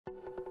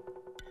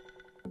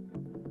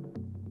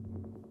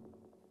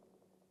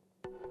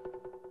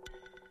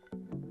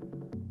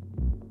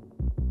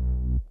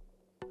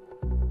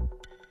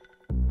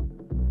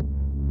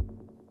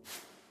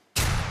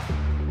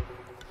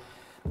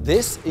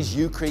This is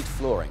Ucrete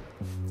flooring.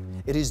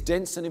 It is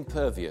dense and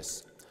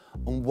impervious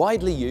and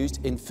widely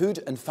used in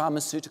food and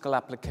pharmaceutical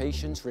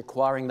applications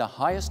requiring the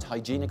highest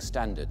hygienic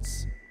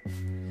standards.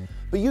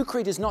 But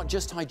Ucrete is not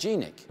just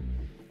hygienic.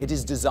 It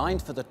is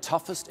designed for the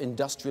toughest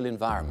industrial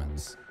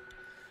environments.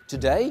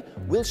 Today,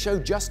 we'll show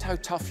just how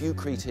tough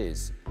Ucrete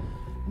is.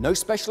 No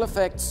special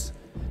effects,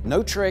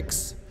 no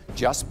tricks,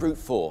 just brute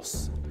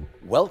force.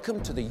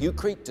 Welcome to the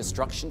Ucrete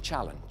Destruction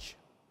Challenge.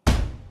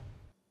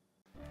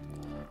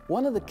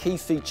 One of the key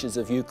features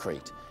of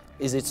Ucrete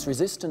is its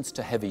resistance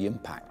to heavy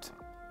impact.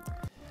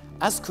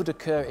 As could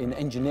occur in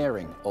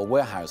engineering or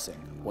warehousing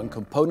when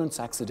components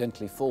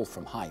accidentally fall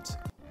from height.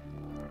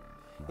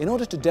 In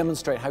order to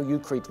demonstrate how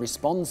Ucrete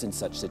responds in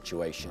such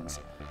situations,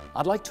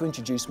 I'd like to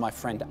introduce my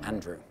friend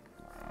Andrew.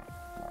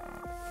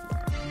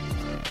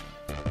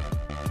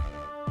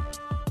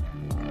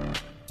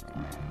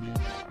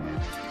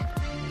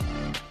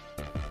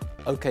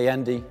 Okay,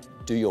 Andy,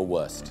 do your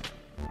worst.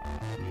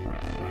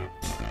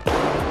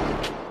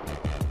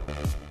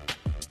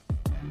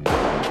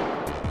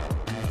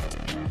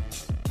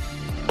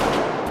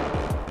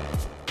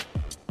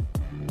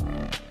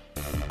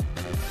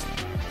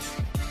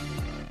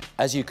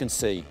 As you can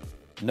see,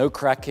 no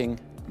cracking,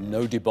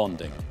 no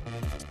debonding.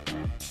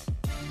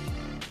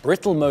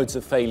 Brittle modes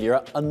of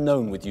failure are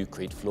known with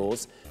Ucrete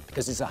floors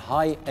because it's a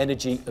high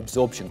energy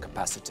absorption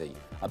capacity,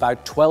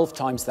 about 12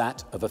 times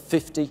that of a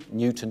 50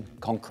 Newton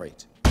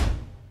concrete.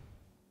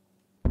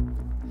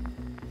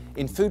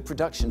 In food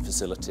production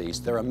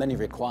facilities, there are many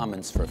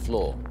requirements for a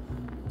floor.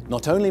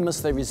 Not only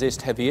must they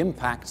resist heavy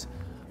impact,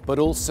 but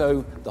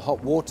also the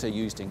hot water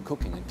used in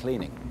cooking and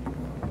cleaning.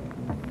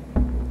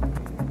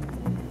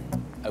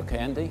 Okay,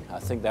 Andy, I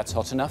think that's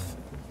hot enough.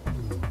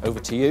 Over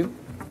to you.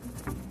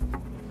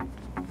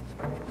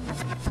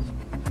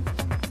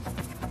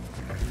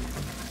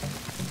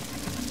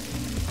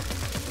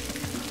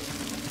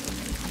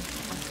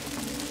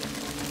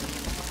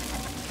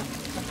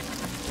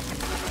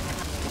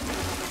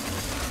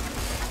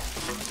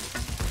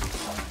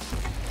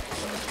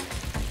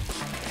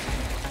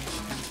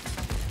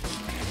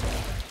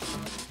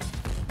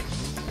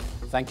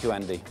 Thank you,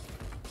 Andy.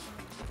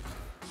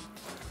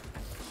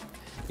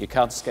 You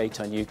can't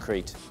skate on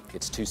Ucrete,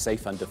 it's too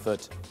safe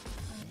underfoot.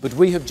 But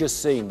we have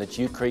just seen that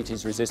Ucrete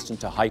is resistant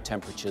to high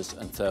temperatures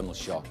and thermal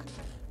shock.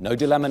 No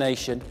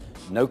delamination,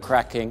 no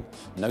cracking,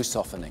 no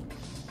softening.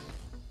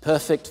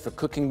 Perfect for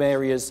cooking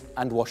areas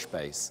and wash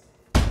bays.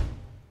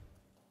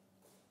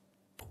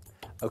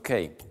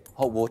 Okay,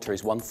 hot water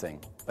is one thing,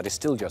 but it's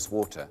still just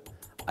water,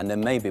 and there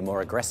may be more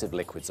aggressive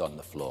liquids on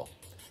the floor.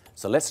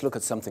 So let's look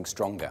at something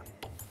stronger.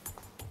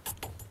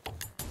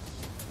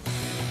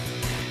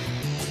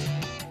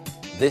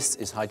 This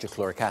is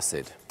hydrochloric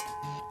acid.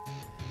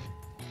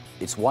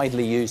 It's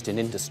widely used in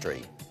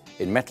industry,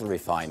 in metal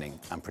refining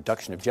and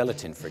production of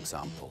gelatin, for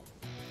example.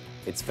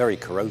 It's very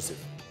corrosive.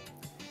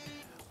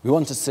 We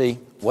want to see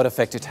what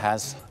effect it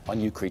has on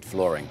Ucrete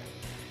flooring.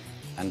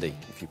 Andy,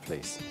 if you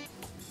please.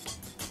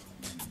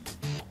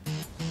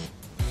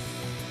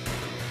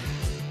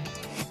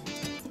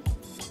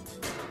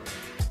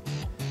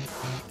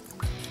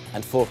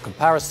 And for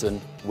comparison,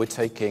 we're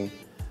taking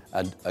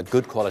a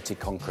good quality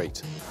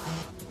concrete.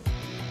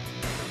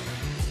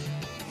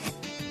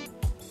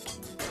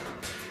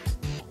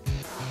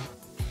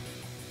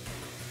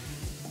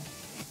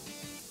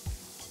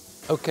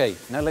 Okay,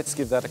 now let's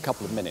give that a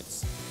couple of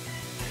minutes.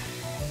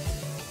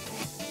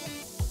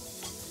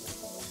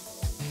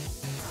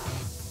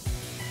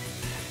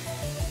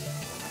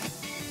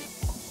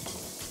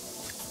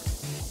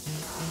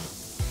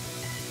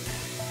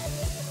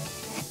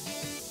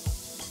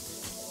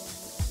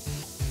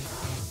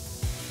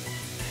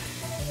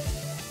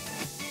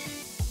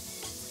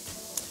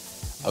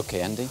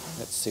 Okay, Andy,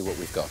 let's see what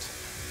we've got.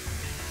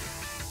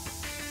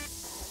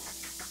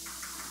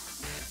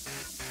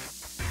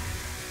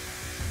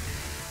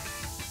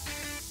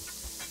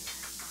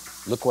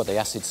 Look what the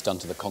acid's done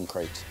to the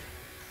concrete.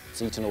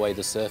 It's eaten away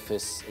the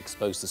surface,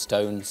 exposed the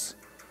stones.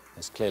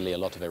 There's clearly a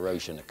lot of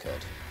erosion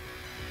occurred.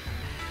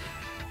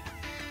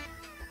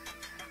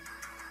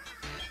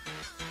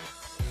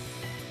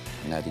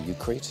 Now the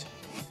Ucrete.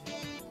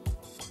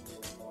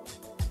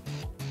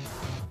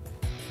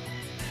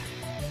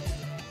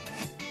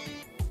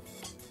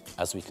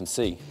 As we can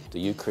see,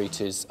 the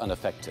Ucrete is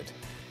unaffected.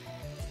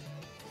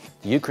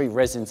 The Ucrete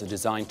resins are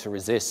designed to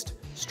resist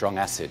strong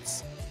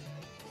acids,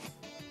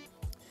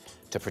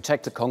 to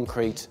protect the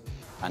concrete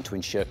and to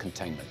ensure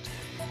containment.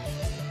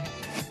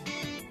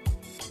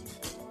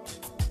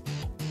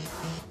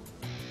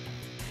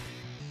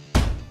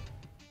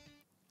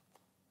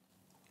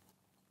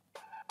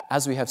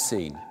 As we have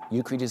seen,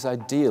 Ucrete is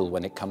ideal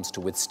when it comes to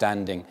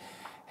withstanding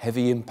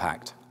heavy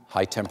impact,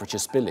 high temperature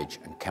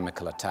spillage and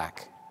chemical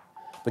attack.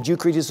 But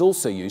Ucrete is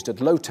also used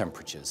at low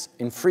temperatures,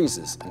 in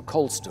freezers and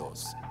cold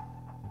stores.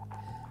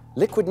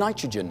 Liquid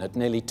nitrogen at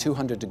nearly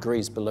 200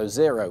 degrees below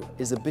zero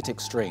is a bit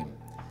extreme,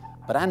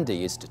 but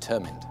Andy is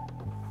determined.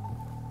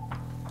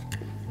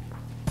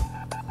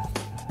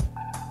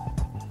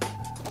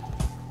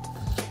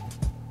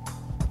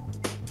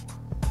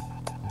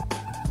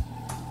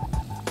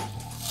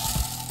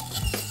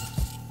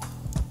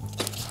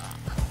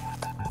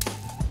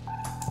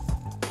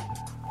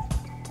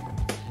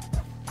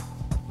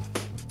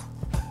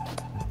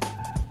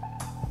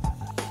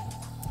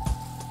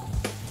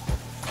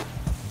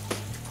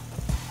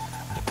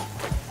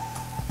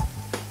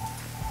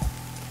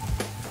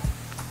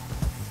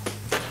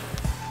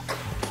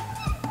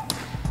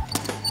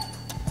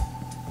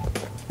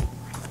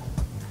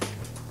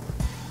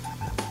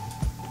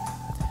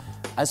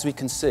 As we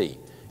can see,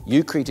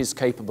 Ucrete is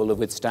capable of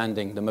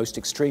withstanding the most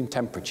extreme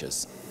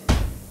temperatures.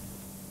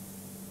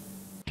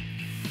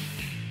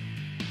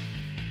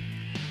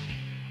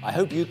 I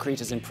hope Ucrete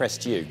has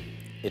impressed you.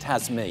 It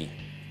has me.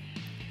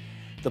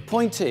 The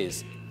point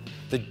is,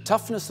 the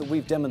toughness that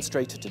we've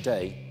demonstrated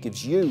today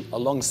gives you a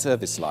long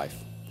service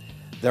life.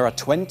 There are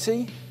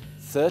 20,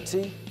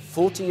 30,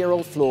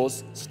 40-year-old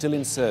floors still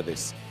in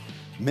service,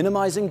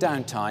 minimizing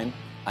downtime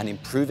and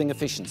improving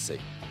efficiency.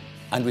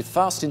 And with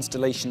fast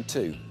installation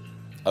too,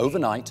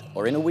 overnight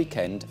or in a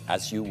weekend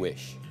as you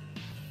wish.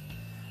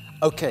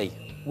 Okay,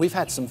 we've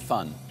had some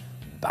fun,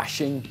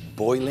 bashing,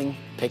 boiling,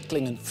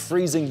 pickling and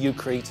freezing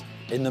Ucrete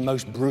in the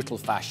most brutal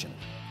fashion.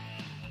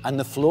 And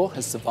the floor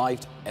has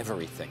survived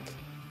everything.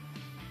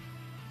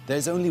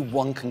 There's only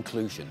one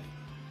conclusion.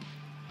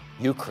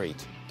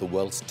 Ucrete, the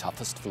world's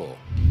toughest floor.